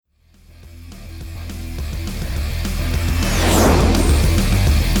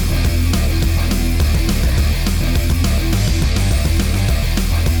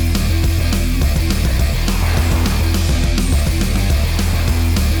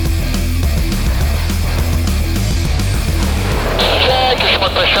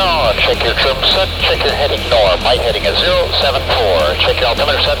Sean, check your trim set, check your heading north. Light heading is 074. Check your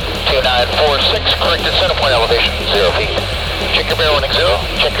altimeter set, 2946. Corrected center point elevation, 0 feet. Check your bear winning 0.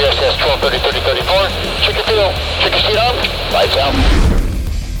 Check your SS 1230 30 34. Check your fuel. Check your seat on. Lights out.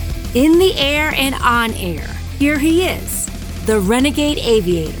 In the air and on air, here he is, the Renegade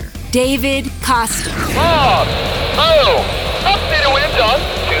Aviator, David Costa. On, move, upspeed and wind on,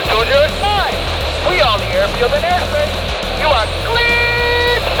 220 We on the airfield and airspace. You are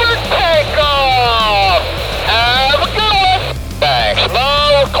cleared for takeoff. Have a good one. Thanks,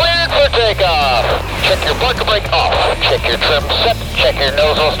 Mo. Cleared for takeoff. Check your parker brake off. Check your trim set. Check your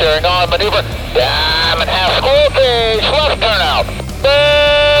nozzle steering on. Maneuver. Diamond half squirrel cage. Left turnout.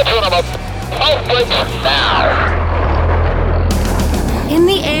 That's what I'm up. Off brakes now. In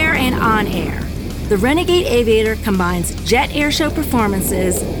the air and on air, the Renegade Aviator combines jet airshow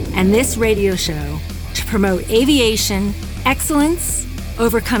performances and this radio show to promote aviation, excellence,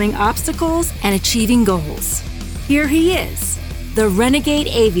 overcoming obstacles, and achieving goals. Here he is, the Renegade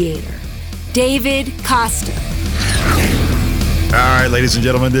Aviator, David Costa. All right, ladies and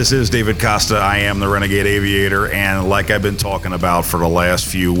gentlemen, this is David Costa. I am the Renegade Aviator, and like I've been talking about for the last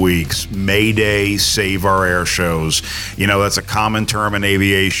few weeks, Mayday, save our air shows. You know, that's a common term in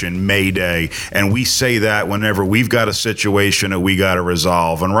aviation, Mayday, and we say that whenever we've got a situation that we got to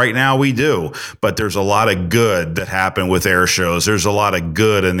resolve, and right now we do, but there's a lot of good that happen with air shows. There's a lot of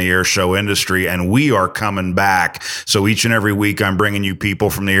good in the air show industry, and we are coming back. So each and every week, I'm bringing you people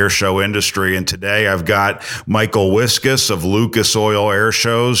from the air show industry, and today I've got Michael Wiskus of Lucas Oil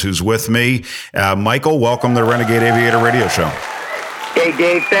Airshows, who's with me. Michael, welcome to the Renegade Aviator Radio Show. Hey,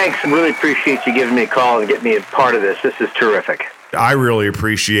 Dave, thanks. I really appreciate you giving me a call and getting me a part of this. This is terrific. I really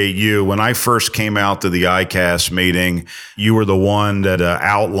appreciate you. When I first came out to the ICAST meeting, you were the one that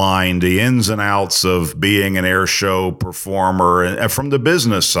outlined the ins and outs of being an air show performer and from the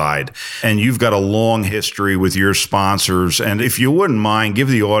business side. And you've got a long history with your sponsors. And if you wouldn't mind, give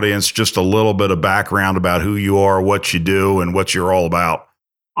the audience just a little bit of background about who you are, what you do, and what you're all about.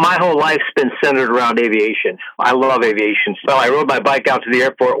 My whole life's been centered around aviation. I love aviation. Well, I rode my bike out to the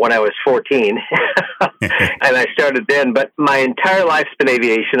airport when I was 14, and I started then. But my entire life's been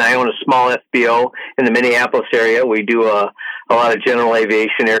aviation. I own a small FBO in the Minneapolis area. We do a lot of general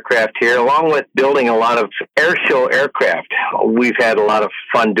aviation aircraft here, along with building a lot of air show aircraft. We've had a lot of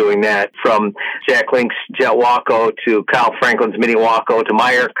fun doing that, from Jack Link's Jet Waco to Kyle Franklin's Mini Waco to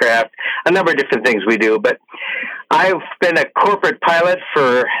my aircraft, a number of different things we do. But I've been a corporate pilot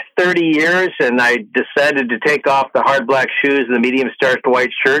for 30 years, and I decided to take off the hard black shoes and the medium starched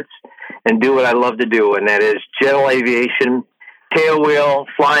white shirts and do what I love to do, and that is general aviation, tail wheel,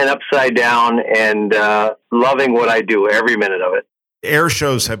 flying upside down, and loving what I do, every minute of it. Air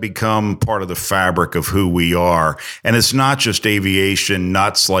shows have become part of the fabric of who we are. And it's not just aviation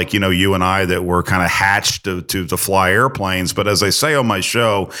nuts like, you and I that were kind of hatched to fly airplanes. But as I say on my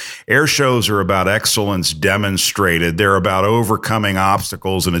show, air shows are about excellence demonstrated. They're about overcoming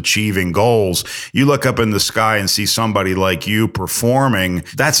obstacles and achieving goals. You look up in the sky and see somebody like you performing.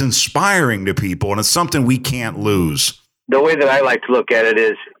 That's inspiring to people. And it's something we can't lose. The way that I like to look at it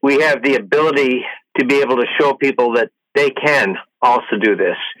is we have the ability to be able to show people that they can also do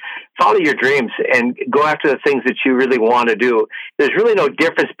this. Follow your dreams and go after the things that you really want to do. There's really no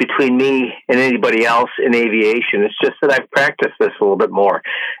difference between me and anybody else in aviation. It's just that I've practiced this a little bit more,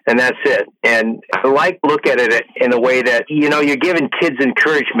 and that's it. And I like to look at it in a way that, you're giving kids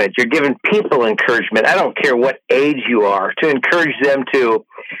encouragement. You're giving people encouragement. I don't care what age you are, to encourage them to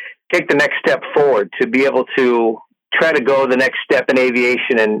take the next step forward, to be able to try to go the next step in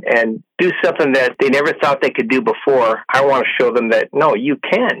aviation and do something that they never thought they could do before. I want to show them that, no, you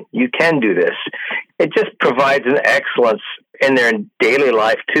can do this. It just provides an excellence in their daily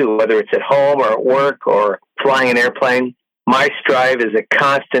life too, whether it's at home or at work or flying an airplane. My strive is a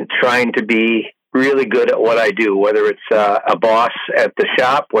constant trying to be really good at what I do, whether it's a boss at the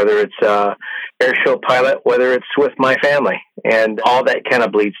shop, whether it's a air show pilot, whether it's with my family, and all that kind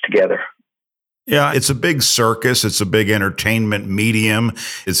of bleeds together. Yeah, it's a big circus. It's a big entertainment medium.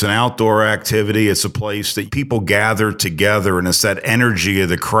 It's an outdoor activity. It's a place that people gather together, and it's that energy of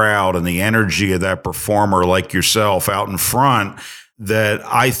the crowd and the energy of that performer like yourself out in front that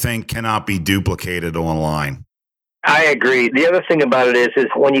I think cannot be duplicated online. I agree. The other thing about it is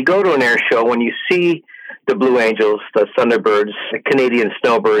when you go to an air show, when you see the Blue Angels, the Thunderbirds, the Canadian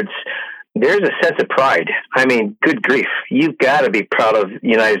Snowbirds, there's a sense of pride. I mean, good grief. You've got to be proud of the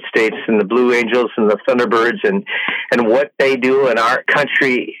United States and the Blue Angels and the Thunderbirds and what they do in our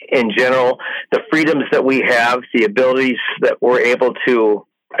country in general, the freedoms that we have, the abilities that we're able to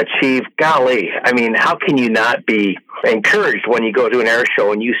achieve, golly, I mean, how can you not be encouraged when you go to an air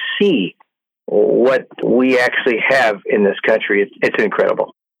show and you see what we actually have in this country? It's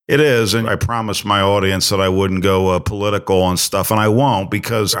incredible. It is, and I promised my audience that I wouldn't go political and stuff, and I won't,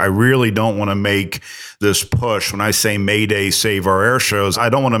 because I really don't want to make this push. When I say May Day, save our air shows, I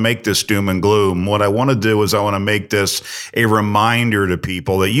don't want to make this doom and gloom. What I want to do is I want to make this a reminder to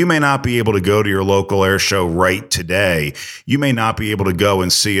people that you may not be able to go to your local air show right today. You may not be able to go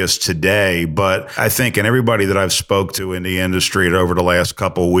and see us today, but I think, and everybody that I've spoke to in the industry over the last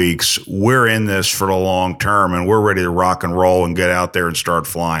couple of weeks, we're in this for the long term, and we're ready to rock and roll and get out there and start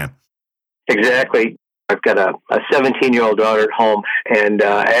flying. Exactly. I've got a 17-year-old daughter at home, and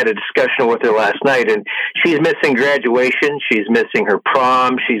I had a discussion with her last night, and she's missing graduation. She's missing her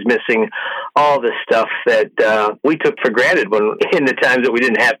prom. She's missing all the stuff that we took for granted when in the times that we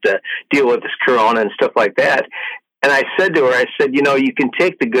didn't have to deal with this corona and stuff like that. And I said to her, you can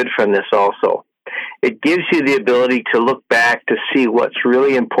take the good from this also. It gives you the ability to look back to see what's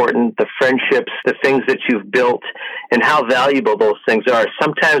really important, the friendships, the things that you've built, and how valuable those things are.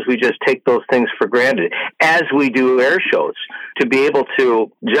 Sometimes we just take those things for granted, as we do air shows. To be able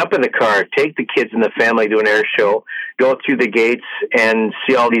to jump in the car, take the kids and the family to an air show, go through the gates and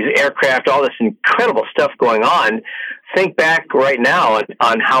see all these aircraft, all this incredible stuff going on. Think back right now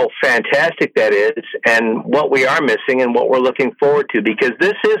on how fantastic that is and what we are missing and what we're looking forward to, because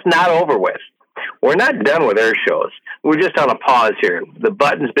this is not over with. We're not done with air shows. We're just on a pause here. The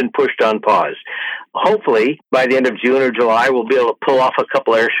button's been pushed on pause. Hopefully, by the end of June or July, we'll be able to pull off a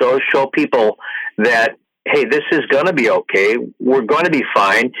couple air shows, show people that, hey, this is going to be okay. We're going to be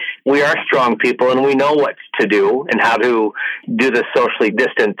fine. We are strong people, and we know what to do and how to do the socially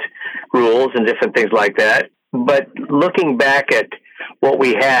distant rules and different things like that. But looking back at what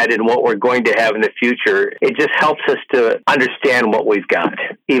we had and what we're going to have in the future, it just helps us to understand what we've got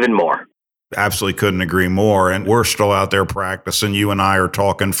even more. Absolutely couldn't agree more. And we're still out there practicing. You and I are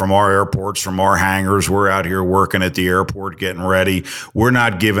talking from our airports, from our hangars. We're out here working at the airport, getting ready. We're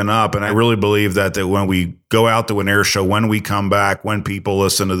not giving up. And I really believe that when we go out to an air show, when we come back, when people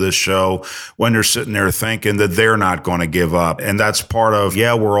listen to this show, when they're sitting there thinking that they're not going to give up. And that's part of,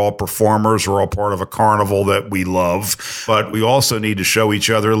 we're all performers. We're all part of a carnival that we love. But we also need to show each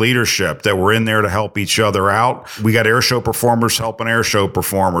other leadership, that we're in there to help each other out. We got air show performers helping air show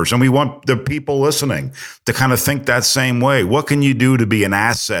performers. And we want the people listening to kind of think that same way. What can you do to be an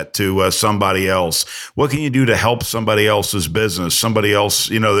asset to somebody else? What can you do to help somebody else's business, somebody else,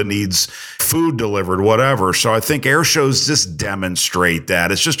 that needs food delivered, whatever. So I think air shows just demonstrate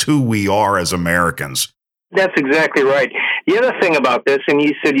that. It's just who we are as Americans. That's exactly right. The other thing about this, and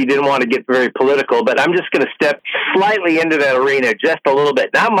you said you didn't want to get very political, but I'm just going to step slightly into that arena just a little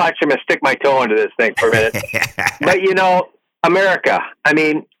bit. Not much. I'm going to stick my toe into this thing for a minute. But, America,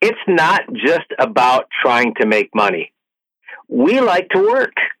 it's not just about trying to make money. We like to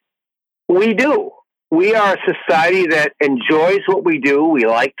work. We do. We are a society that enjoys what we do. We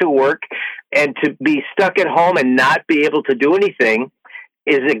like to work, and to be stuck at home and not be able to do anything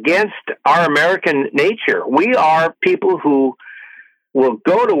is against our American nature. We are people who will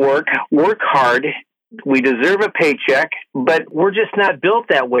go to work hard. We deserve a paycheck, but we're just not built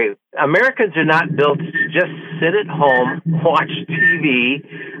that way. Americans are not built to just sit at home, watch TV,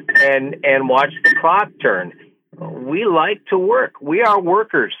 and watch the clock turn. We like to work. We are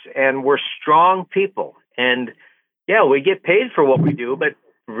workers, and we're strong people. And, we get paid for what we do, but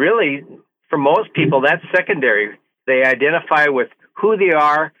really, for most people, that's secondary. They identify with who they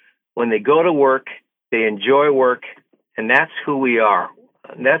are when they go to work. They enjoy work, and that's who we are.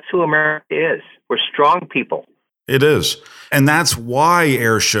 And that's who America is. We're strong people. It is. And that's why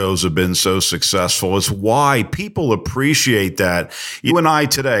air shows have been so successful. It's why people appreciate that. You and I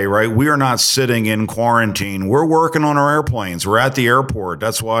today, right? We are not sitting in quarantine. We're working on our airplanes. We're at the airport.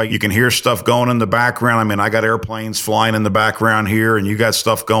 That's why you can hear stuff going in the background. I got airplanes flying in the background here, and you got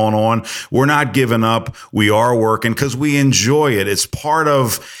stuff going on. We're not giving up. We are working because we enjoy it. It's part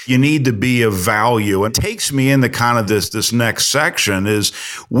of, you need to be of value. It takes me into kind of this next section is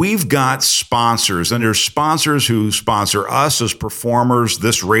we've got sponsors, and there's sponsors who sponsor us as performers,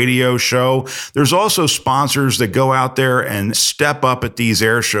 this radio show. There's also sponsors that go out there and step up at these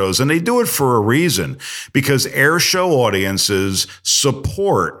air shows, and they do it for a reason, because air show audiences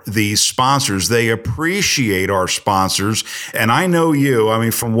support these sponsors. They appreciate our sponsors. And I know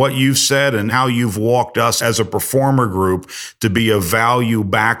you, from what you've said and how you've walked us as a performer group to be of value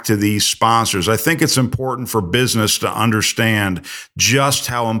back to these sponsors. I think it's important for business to understand just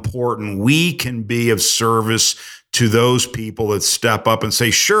how important we can be of service to those people that step up and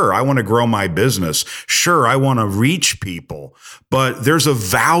say, sure, I want to grow my business. Sure, I want to reach people. But there's a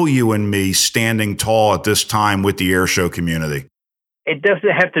value in me standing tall at this time with the airshow community. It doesn't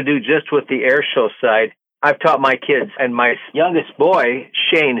have to do just with the airshow side. I've taught my kids, and my youngest boy,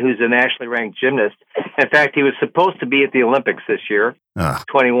 Shane, who's a nationally ranked gymnast. In fact, he was supposed to be at the Olympics this year,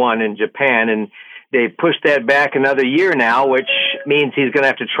 21 in Japan, and they pushed that back another year now, which means he's going to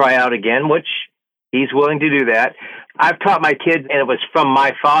have to try out again, which he's willing to do that. I've taught my kids, and it was from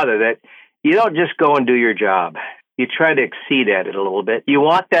my father, that you don't just go and do your job. You try to exceed at it a little bit. You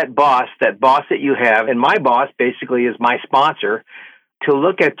want that boss that you have, and my boss basically is my sponsor, to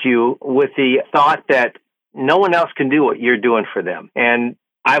look at you with the thought that no one else can do what you're doing for them. And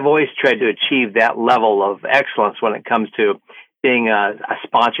I've always tried to achieve that level of excellence when it comes to being a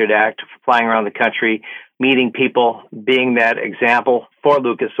sponsored act, flying around the country, meeting people, being that example for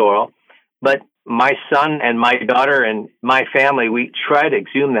Lucas Oil. But my son and my daughter and my family, we try to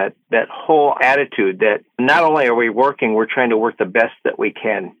exhume that whole attitude that not only are we working, we're trying to work the best that we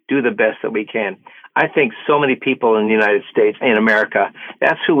can, do the best that we can. I think so many people in the United States, in America,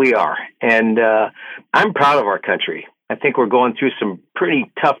 that's who we are. And I'm proud of our country. I think we're going through some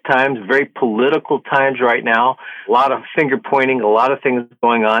pretty tough times, very political times right now, a lot of finger pointing, a lot of things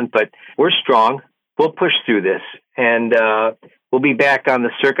going on, but we're strong. We'll push through this. And we'll be back on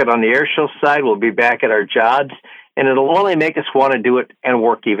the circuit on the airshow side. We'll be back at our jobs, and it'll only make us want to do it and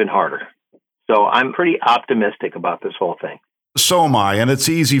work even harder. So I'm pretty optimistic about this whole thing. So am I. And it's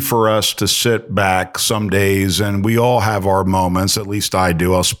easy for us to sit back some days, and we all have our moments, at least I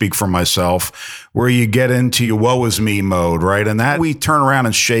do. I'll speak for myself, where you get into your woe is me mode, right? And that we turn around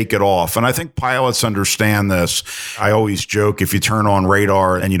and shake it off. And I think pilots understand this. I always joke, if you turn on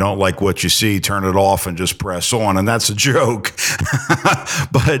radar and you don't like what you see, turn it off and just press on. And that's a joke.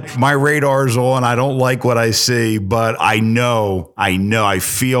 But my radar's on. I don't like what I see, but I know, I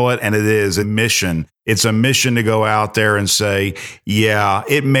feel it. And it is a mission. It's a mission to go out there and say, yeah,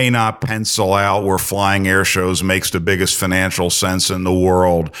 it may not pencil out where flying air shows makes the biggest financial sense in the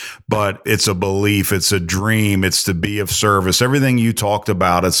world, but it's a belief, it's a dream, it's to be of service. Everything you talked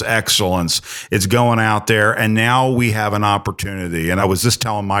about, it's excellence. It's going out there, and now we have an opportunity. And I was just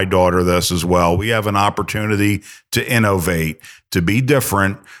telling my daughter this as well. We have an opportunity to innovate, to be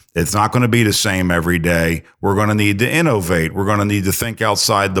different. It's not going to be the same every day. We're going to need to innovate. We're going to need to think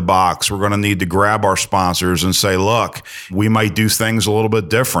outside the box. We're going to need to grab our sponsors and say, look, we might do things a little bit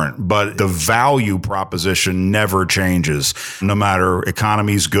different, but the value proposition never changes. No matter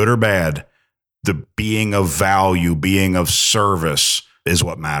economy's good or bad, the being of value, being of service is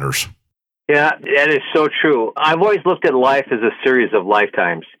what matters. Yeah, that is so true. I've always looked at life as a series of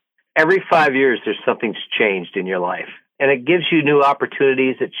lifetimes. Every 5 years, there's something's changed in your life. And it gives you new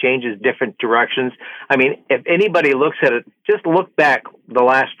opportunities. It changes different directions. I mean, if anybody looks at it, just look back the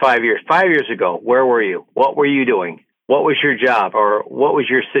last 5 years. 5 years ago, where were you? What were you doing? What was your job, or what was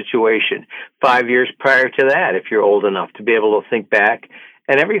your situation? 5 years prior to that, if you're old enough to be able to think back.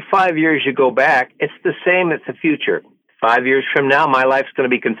 And every 5 years you go back, it's the same as the future. 5 years from now, my life's going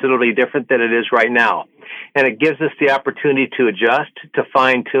to be considerably different than it is right now. And it gives us the opportunity to adjust, to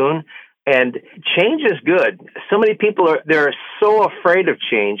fine-tune. And change is good. So many people they're so afraid of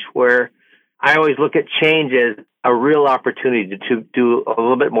change, where I always look at change as a real opportunity to do a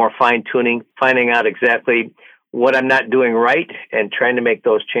little bit more fine-tuning, finding out exactly what I'm not doing right and trying to make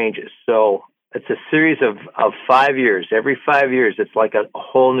those changes. So it's a series of 5 years. Every 5 years, it's like a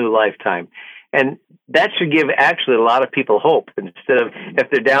whole new lifetime. And that should give actually a lot of people hope. Instead of if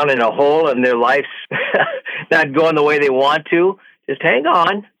they're down in a hole and their life's not going the way they want to, just hang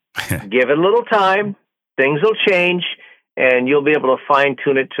on. Give it a little time, things will change, and you'll be able to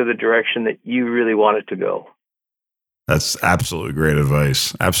fine-tune it to the direction that you really want it to go. That's absolutely great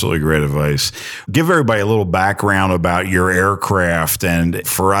advice. Absolutely great advice. Give everybody a little background about your aircraft. And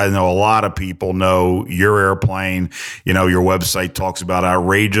I know a lot of people know your airplane. You know, your website talks about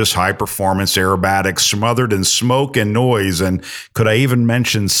outrageous high-performance aerobatics smothered in smoke and noise. And could I even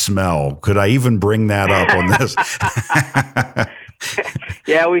mention smell? Could I even bring that up on this?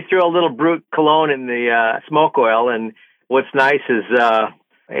 Yeah, we threw a little Brute cologne in the smoke oil, and what's nice is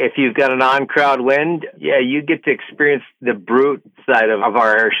if you've got an on-crowd wind, yeah, you get to experience the Brute side of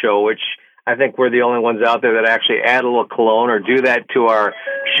our air show, which I think we're the only ones out there that actually add a little cologne or do that to our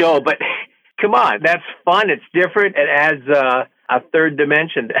show. But come on, that's fun. It's different. It adds a third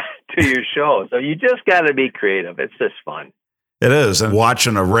dimension to your show. So you just got to be creative. It's just fun. It is. And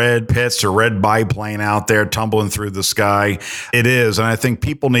watching a red Pitts or red biplane out there tumbling through the sky, it is. And I think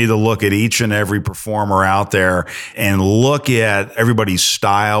people need to look at each and every performer out there and look at everybody's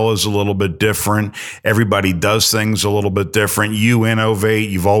style is a little bit different. Everybody does things a little bit different. You innovate.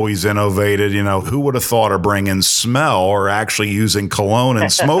 You've always innovated. You know, who would have thought of bringing smell or actually using cologne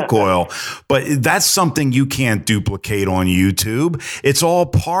and smoke oil? But that's something you can't duplicate on YouTube. It's all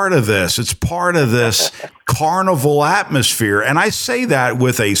part of this. It's part of this carnival atmosphere. And I say that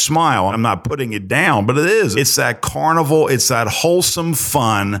with a smile. I'm not putting it down, but it is. It's that carnival. It's that wholesome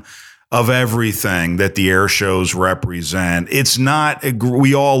fun of everything that the air shows represent. It's not,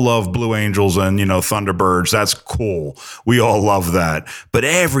 we all love Blue Angels and, Thunderbirds. That's cool. We all love that. But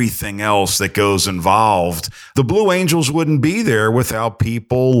everything else that goes involved, the Blue Angels wouldn't be there without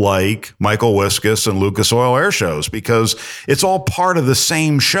people like Michael Wiskus and Lucas Oil Air Shows, because it's all part of the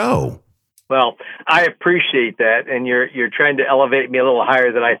same show. Well, I appreciate that, and you're trying to elevate me a little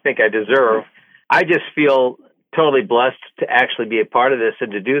higher than I think I deserve. I just feel totally blessed to actually be a part of this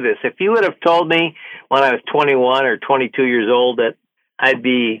and to do this. If you would have told me when I was 21 or 22 years old that I'd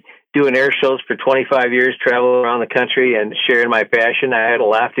be doing air shows for 25 years, traveling around the country and sharing my passion, I had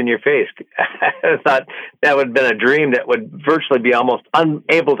laughed in your face. I thought that would have been a dream that would virtually be almost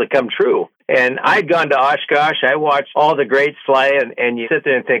unable to come true. And I'd gone to Oshkosh. I watched all the greats fly, and you sit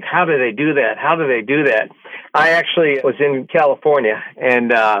there and think, how do they do that? How do they do that? I actually was in California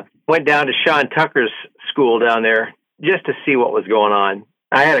and went down to Sean Tucker's school down there just to see what was going on.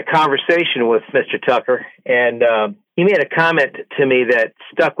 I had a conversation with Mr. Tucker, and he made a comment to me that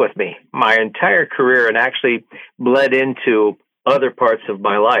stuck with me my entire career and actually bled into other parts of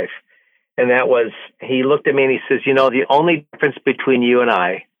my life. And that was, he looked at me and he says, the only difference between you and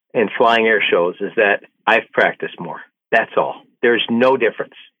I in flying air shows is that I've practiced more. That's all. There's no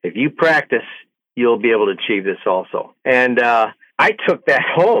difference. If you practice, you'll be able to achieve this also. And I took that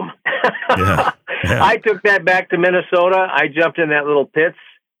home. Yeah. I took that back to Minnesota. I jumped in that little Pitts.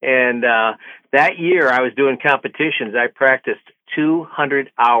 And that year I was doing competitions. I practiced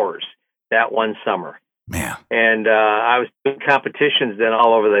 200 hours that one summer. Man. And I was doing competitions then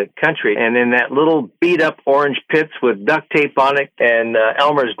all over the country. And in that little beat-up orange Pitts with duct tape on it and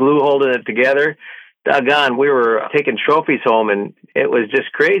Elmer's glue holding it together, doggone, we were taking trophies home, and it was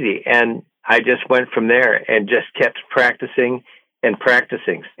just crazy. And I just went from there and just kept practicing and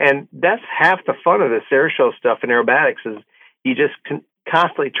practicing. And that's half the fun of this air show stuff in aerobatics is you just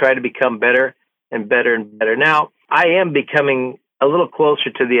constantly try to become better and better and better. Now, I am becoming a little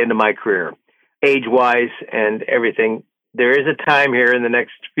closer to the end of my career, age-wise and everything. There is a time here in the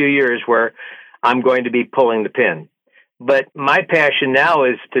next few years where I'm going to be pulling the pin. But my passion now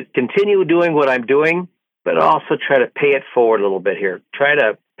is to continue doing what I'm doing, but also try to pay it forward a little bit here. Try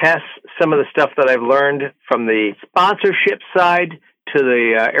to pass some of the stuff that I've learned from the sponsorship side to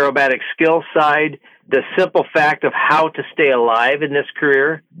the aerobatic skill side, the simple fact of how to stay alive in this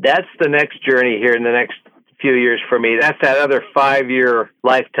career. That's the next journey here in the next few years for me. That's that other 5-year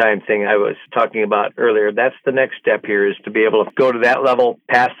lifetime thing I was talking about earlier. That's the next step here, is to be able to go to that level,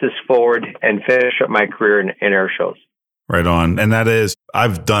 pass this forward, and finish up my career in air shows. Right on. And that is,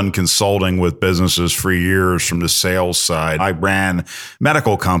 I've done consulting with businesses for years from the sales side. I ran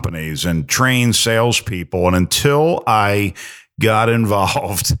medical companies and trained salespeople. And until I got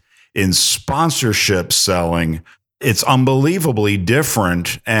involved in sponsorship selling, it's unbelievably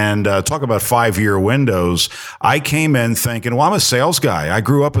different. And talk about 5-year windows. I came in thinking, well, I'm a sales guy. I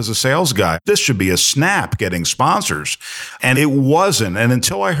grew up as a sales guy. This should be a snap getting sponsors. And it wasn't. And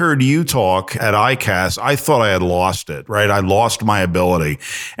until I heard you talk at ICAST, I thought I had lost it, right? I lost my ability.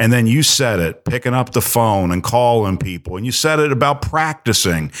 And then you said it, picking up the phone and calling people. And you said it about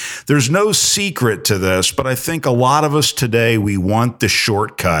practicing. There's no secret to this, but I think a lot of us today, we want the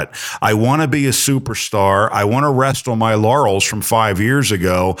shortcut. I want to be a superstar. I want to rest on my laurels from 5 years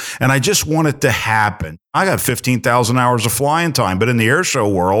ago, and I just want it to happen. I got 15,000 hours of flying time, but in the air show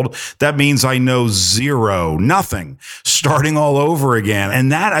world, that means I know zero, nothing, starting all over again.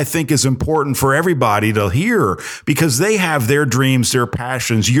 And that, I think, is important for everybody to hear, because they have their dreams, their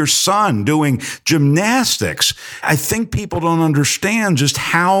passions. Your son doing gymnastics. I think people don't understand just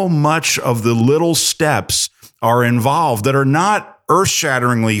how much of the little steps are involved that are not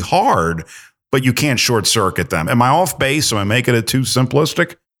earth-shatteringly hard, but you can't short circuit them. Am I off base? Am I making it too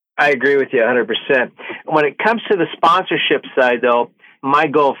simplistic? I agree with you 100%. When it comes to the sponsorship side, though, my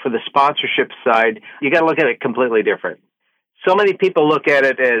goal for the sponsorship side, you got to look at it completely different. So many people look at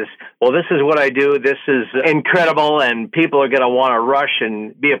it as, well, this is what I do. This is incredible, and people are going to want to rush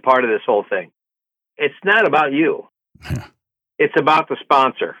and be a part of this whole thing. It's not about you. It's about the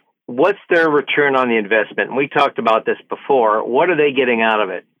sponsor. what's their return on the investment? And we talked about this before. What are they getting out of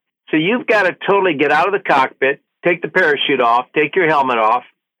it? So you've got to totally get out of the cockpit, take the parachute off, take your helmet off,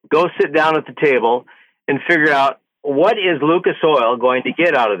 go sit down at the table and figure out, what is Lucas Oil going to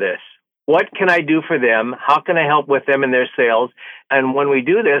get out of this? What can I do for them? How can I help with them in their sales? And when we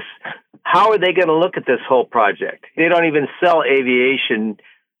do this, how are they going to look at this whole project? They don't even sell aviation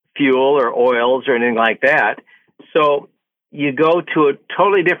fuel or oils or anything like that. So you go to a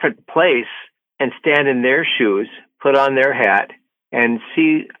totally different place and stand in their shoes, put on their hat, and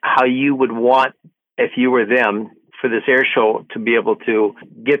see how you would want, if you were them, for this air show to be able to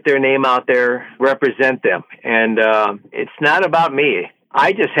get their name out there, represent them. And it's not about me.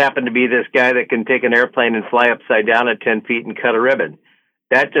 I just happen to be this guy that can take an airplane and fly upside down at 10 feet and cut a ribbon.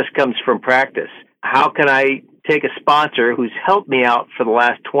 That just comes from practice. How can I take a sponsor who's helped me out for the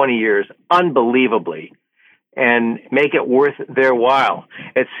last 20 years unbelievably and make it worth their while?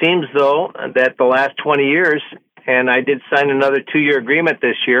 It seems, though, that the last 20 years, and I did sign another 2-year agreement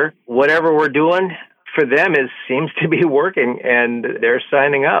this year, whatever we're doing for them seems to be working, and they're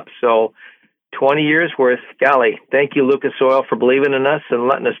signing up. So 20 years worth. Golly, thank you, Lucas Oil, for believing in us and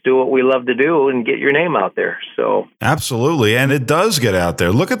letting us do what we love to do and get your name out there. So absolutely. And it does get out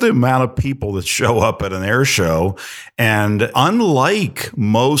there. Look at the amount of people that show up at an air show. And unlike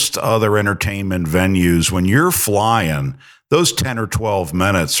most other entertainment venues, when you're flying, those 10 or 12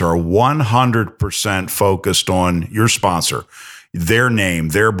 minutes are 100% focused on your sponsor, their name,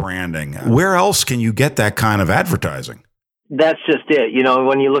 their branding. Where else can you get that kind of advertising? That's just it. You know,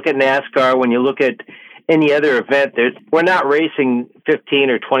 when you look at NASCAR, when you look at any other event, we're not racing 15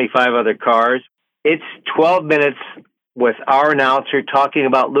 or 25 other cars. It's 12 minutes with our announcer talking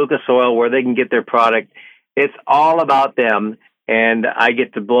about Lucas Oil, where they can get their product. It's all about them, and I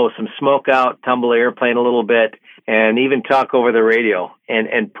get to blow some smoke out, tumble the airplane a little bit, and even talk over the radio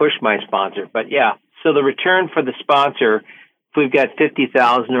and push my sponsor. But yeah, so the return for the sponsor, if we've got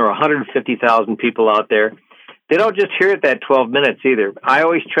 50,000 or 150,000 people out there, they don't just hear it that 12 minutes either. I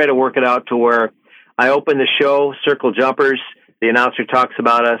always try to work it out to where I open the show, circle jumpers, the announcer talks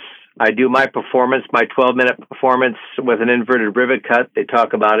about us. I do my performance, my 12-minute performance with an inverted rivet cut. They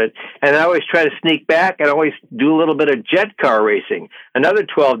talk about it. And I always try to sneak back and always do a little bit of jet car racing, another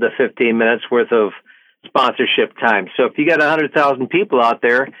 12 to 15 minutes worth of sponsorship time. So if you got 100,000 people out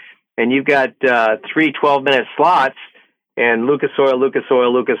there and you've got 3 12-minute slots and Lucas Oil, Lucas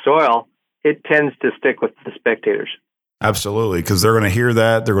Oil, Lucas Oil, it tends to stick with the spectators. Absolutely, because they're going to hear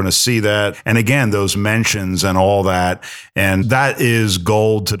that, they're going to see that. And again, those mentions and all that. And that is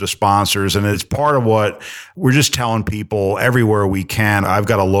gold to the sponsors. And it's part of what we're just telling people everywhere we can. I've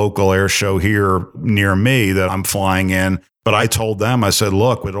got a local air show here near me that I'm flying in. But I told them, I said,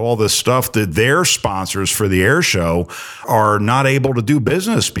 look, with all this stuff, that their sponsors for the air show are not able to do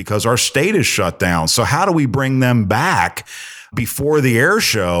business because our state is shut down. So how do we bring them back before the air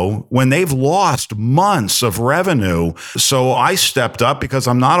show when they've lost months of revenue? So I stepped up because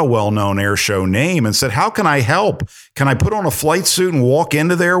I'm not a well-known air show name and said, how can I help? Can I put on a flight suit and walk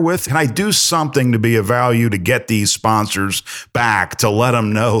into there with? Can I do something to be of value to get these sponsors back, to let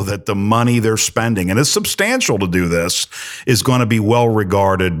them know that the money they're spending, and it's substantial to do this, is going to be well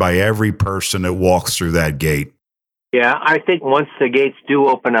regarded by every person that walks through that gate? Yeah, I think once the gates do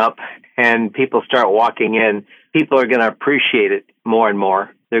open up and people start walking in, people are going to appreciate it more and more.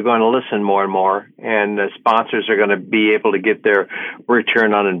 They're going to listen more and more, and the sponsors are going to be able to get their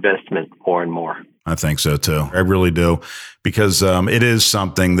return on investment more and more. I think so, too. I really do, because it is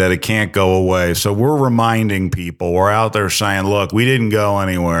something that it can't go away. So we're reminding people, we're out there saying, look, we didn't go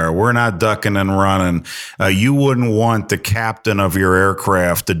anywhere. We're not ducking and running. You wouldn't want the captain of your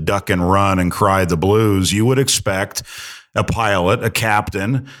aircraft to duck and run and cry the blues. You would expect a pilot, a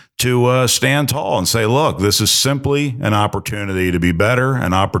captain, to stand tall and say, look, this is simply an opportunity to be better,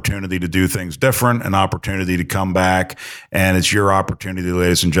 an opportunity to do things different, an opportunity to come back. And it's your opportunity,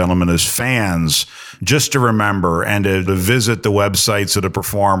 ladies and gentlemen, as fans, just to remember and to visit the websites of the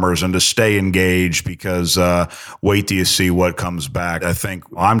performers and to stay engaged, because wait till you see what comes back. I think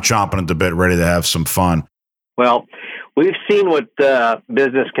I'm chomping at the bit, ready to have some fun. Well, we've seen what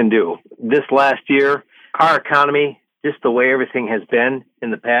business can do. This last year, our economy, just the way everything has been in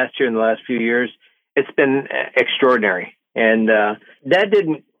the past year, in the last few years, it's been extraordinary. And that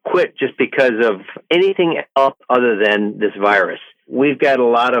didn't quit just because of anything else other than this virus. We've got a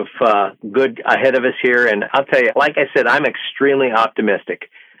lot of good ahead of us here. And I'll tell you, like I said, I'm extremely optimistic.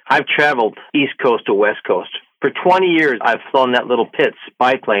 I've traveled East Coast to West Coast. For 20 years, I've flown that little Pitts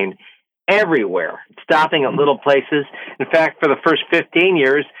biplane everywhere, stopping at little places. In fact, for the first 15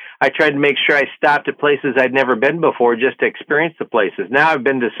 years, I tried to make sure I stopped at places I'd never been before just to experience the places. Now I've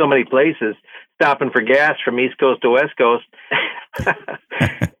been to so many places, stopping for gas from East Coast to West Coast.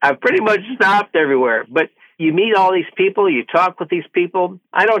 I've pretty much stopped everywhere. But you meet all these people, you talk with these people.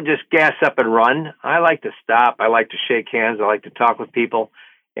 I don't just gas up and run. I like to stop. I like to shake hands. I like to talk with people.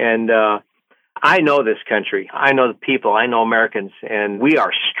 And I know this country. I know the people. I know Americans. And we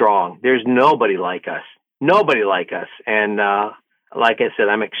are strong. There's nobody like us. Nobody like us. And like I said,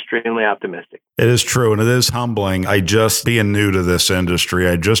 I'm extremely optimistic. It is true, and it is humbling. Being new to this industry,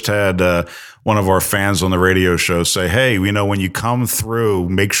 I just had one of our fans on the radio show say, hey, when you come through,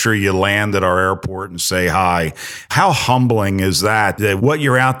 make sure you land at our airport and say hi. How humbling is that what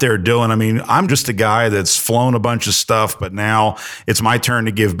you're out there doing? I mean, I'm just a guy that's flown a bunch of stuff, but now it's my turn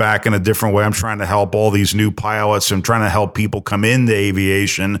to give back in a different way. I'm trying to help all these new pilots. I'm trying to help people come into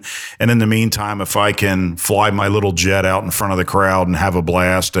aviation. And in the meantime, if I can fly my little jet out in front of the crowd and have a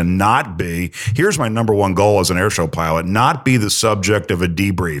blast and not be, here's my number one goal as an airshow pilot, not be the subject of a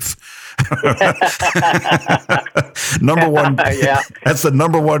debrief. Number one, yeah. That's the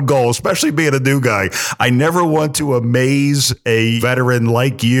number one goal, especially being a new guy. I never want to amaze a veteran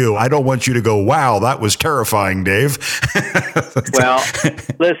like you. I don't want you to go, wow, that was terrifying, Dave. Well,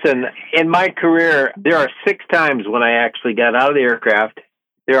 listen, in my career, there are 6 times when I actually got out of the aircraft.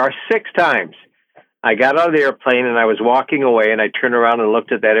 There are 6 times I got out of the airplane and I was walking away and I turned around and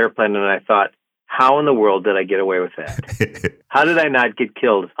looked at that airplane and I thought, how in the world did I get away with that? How did I not get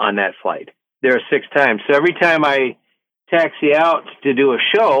killed on that flight? There are 6 times. So every time I taxi out to do a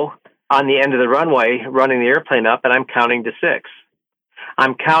show on the end of the runway, running the airplane up, and I'm counting to 6.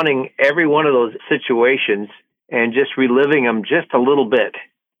 I'm counting every one of those situations and just reliving them just a little bit,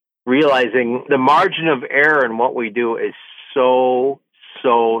 realizing the margin of error in what we do is so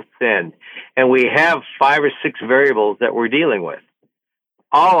thin. And we have 5 or 6 variables that we're dealing with.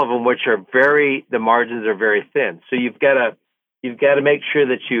 All of them, which are the margins are very thin. So you've got to make sure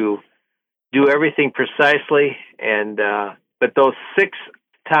that you do everything precisely. And but those 6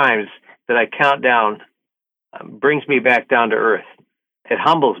 times that I count down brings me back down to earth. It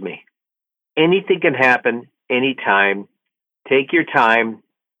humbles me. Anything can happen anytime. Take your time,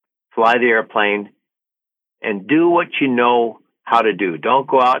 fly the airplane, and do what you know how to do. Don't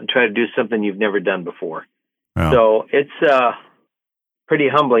go out and try to do something you've never done before. Wow. So it's pretty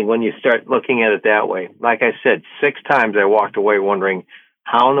humbling when you start looking at it that way. Like I said, 6 times I walked away wondering,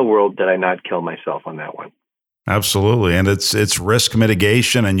 how in the world did I not kill myself on that one? Absolutely. And it's risk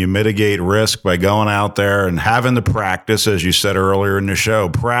mitigation, and you mitigate risk by going out there and having the practice, as you said earlier in the show,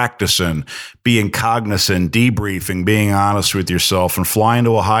 practicing, being cognizant, debriefing, being honest with yourself, and flying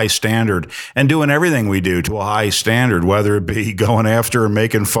to a high standard and doing everything we do to a high standard, whether it be going after and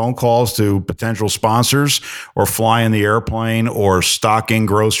making phone calls to potential sponsors or flying the airplane or stocking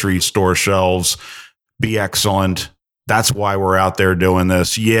grocery store shelves. Be excellent. That's why we're out there doing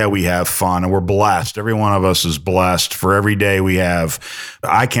this. Yeah, we have fun and we're blessed. Every one of us is blessed for every day we have.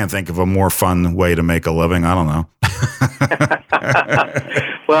 I can't think of a more fun way to make a living. I don't know.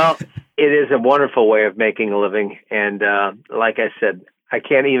 Well, it is a wonderful way of making a living. And like I said, I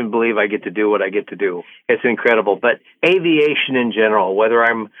can't even believe I get to do what I get to do. It's incredible. But aviation in general,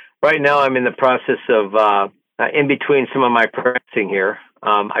 right now I'm in the process of, in between some of my practicing here,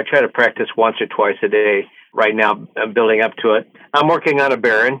 I try to practice once or twice a day. Right now, I'm building up to it. I'm working on a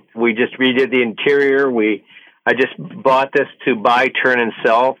Baron. We just redid the interior. I just bought this to buy, turn, and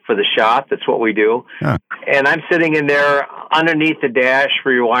sell for the shop. That's what we do. Yeah. And I'm sitting in there underneath the dash,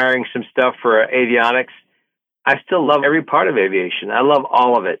 rewiring some stuff for avionics. I still love every part of aviation. I love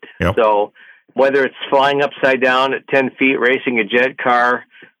all of it. Yep. So whether it's flying upside down at 10 feet, racing a jet car,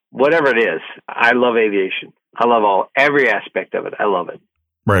 whatever it is, I love aviation. I love every aspect of it. I love it.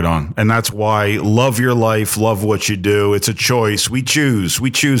 Right on. And that's why love your life, love what you do. It's a choice. We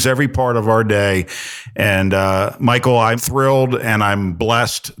choose every part of our day. And Michael, I'm thrilled and I'm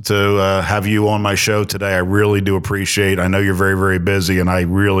blessed to have you on my show today. I really do appreciate. I know you're very, very busy, and I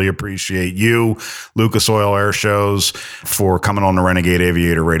really appreciate you, Lucas Oil Airshows, for coming on the Renegade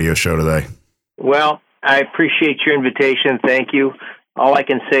Aviator radio show today. Well, I appreciate your invitation. Thank you. All I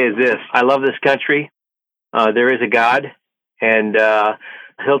can say is this. I love this country. There is a God, and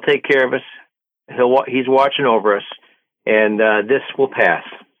He'll take care of us. He's watching over us, and this will pass.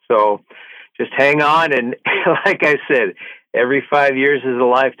 So just hang on, and like I said, every 5 years is a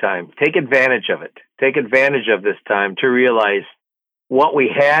lifetime. Take advantage of it. Take advantage of this time to realize what we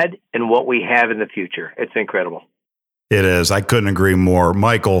had and what we have in the future. It's incredible. It is. I couldn't agree more.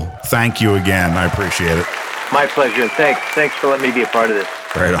 Michael, thank you again. I appreciate it. My pleasure, and thanks for letting me be a part of this.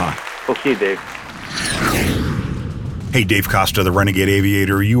 Right on. We'll see you, Dave. Hey, Dave Costa, the Renegade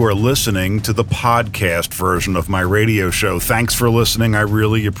Aviator. You are listening to the podcast version of my radio show. Thanks for listening. I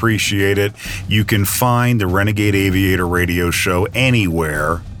really appreciate it. You can find the Renegade Aviator radio show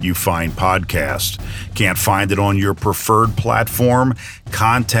anywhere you find podcasts. Can't find it on your preferred platform?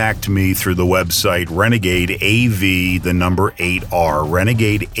 Contact me through the website Renegade AV, the number 8R,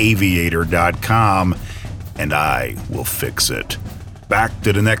 renegadeaviator.com, and I will fix it. Back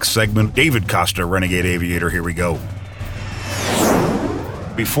to the next segment. David Costa, Renegade Aviator. Here we go.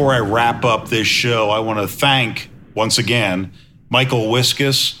 Before I wrap up this show, I want to thank, once again, Michael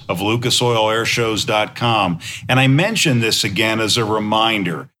Wiskus of LucasOilAirshows.com. And I mention this again as a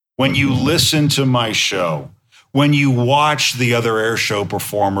reminder. When you listen to my show, when you watch the other air show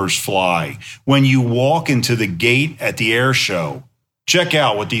performers fly, when you walk into the gate at the air show, check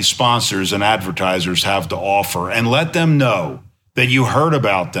out what these sponsors and advertisers have to offer and let them know that you heard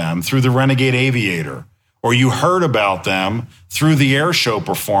about them through the Renegade Aviator, or you heard about them through the air show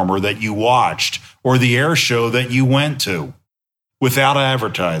performer that you watched or the air show that you went to. Without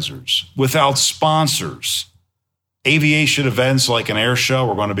advertisers, without sponsors, aviation events like an air show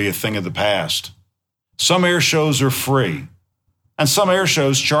are going to be a thing of the past. Some air shows are free, and some air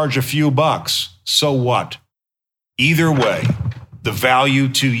shows charge a few bucks. So what? Either way, the value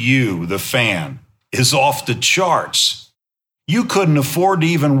to you, the fan, is off the charts. You couldn't afford to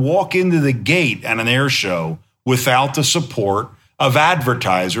even walk into the gate at an air show without the support of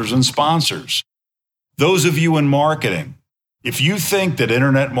advertisers and sponsors. Those of you in marketing, if you think that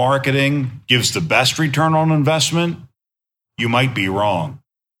internet marketing gives the best return on investment, you might be wrong.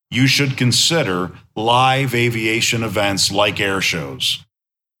 You should consider live aviation events like air shows.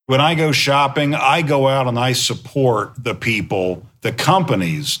 When I go shopping, I go out and I support the people, the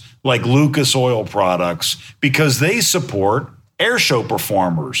companies like Lucas Oil Products, because they support air show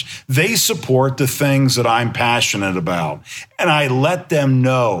performers. They support the things that I'm passionate about. And I let them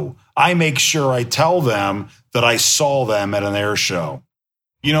know. I make sure I tell them that I saw them at an air show.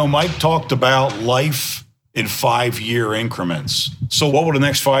 You know, Mike talked about life in 5-year increments. So what will the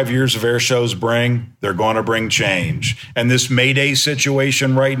next 5 years of air shows bring? They're going to bring change. And this May Day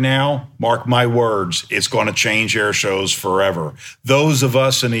situation right now, mark my words, it's going to change air shows forever. Those of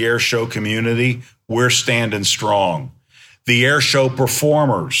us in the air show community, we're standing strong. The air show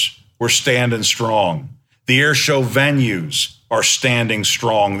performers, we're standing strong. The air show venues are standing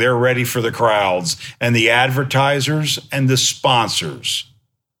strong. They're ready for the crowds. And the advertisers and the sponsors,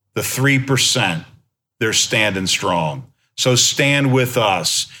 the 3%, they're standing strong. So stand with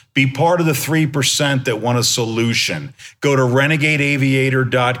us. Be part of the 3% that want a solution. Go to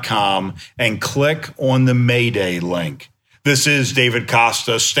renegadeaviator.com and click on the Mayday link. This is David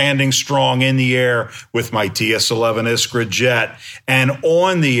Costa, standing strong in the air with my TS-11 Iskra jet and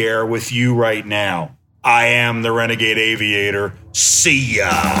on the air with you right now. I am the Renegade Aviator. See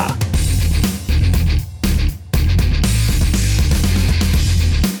ya.